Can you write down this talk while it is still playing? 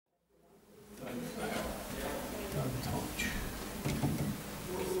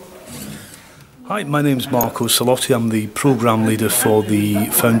Hi, my name's Marco Salotti. I'm the programme leader for the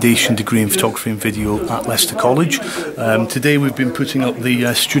Foundation Degree in Photography and Video at Leicester College. Today we've been putting up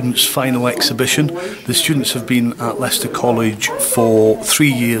the students' final exhibition. The students have been at Leicester College for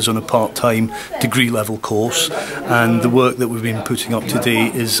 3 years on a part-time degree level course, and the work that we've been putting up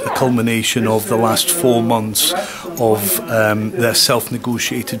today is a culmination of the last 4 months of their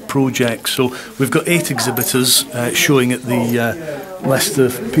self-negotiated project. So we've got 8 exhibitors showing at the Leicester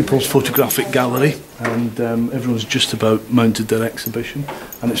People's Photographic Gallery, and everyone's just about mounted their exhibition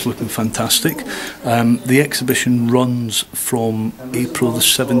and it's looking fantastic. The exhibition runs from April the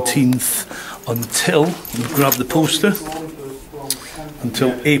 17th until, grab the poster,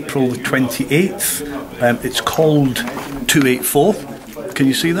 until April the 28th. It's called 284. Can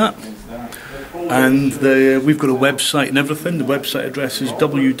you see that? And we've got a website and everything. The website address is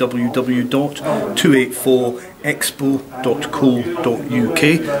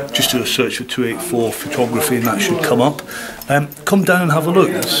www.284expo.co.uk. Just do a search for 284 photography and that should come up. Come down and have a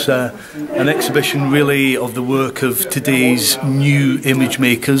look. It's an exhibition really of the work of today's new image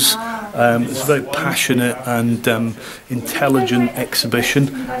makers. It's a very passionate and intelligent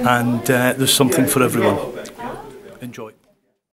exhibition, and there's something for everyone. Enjoy.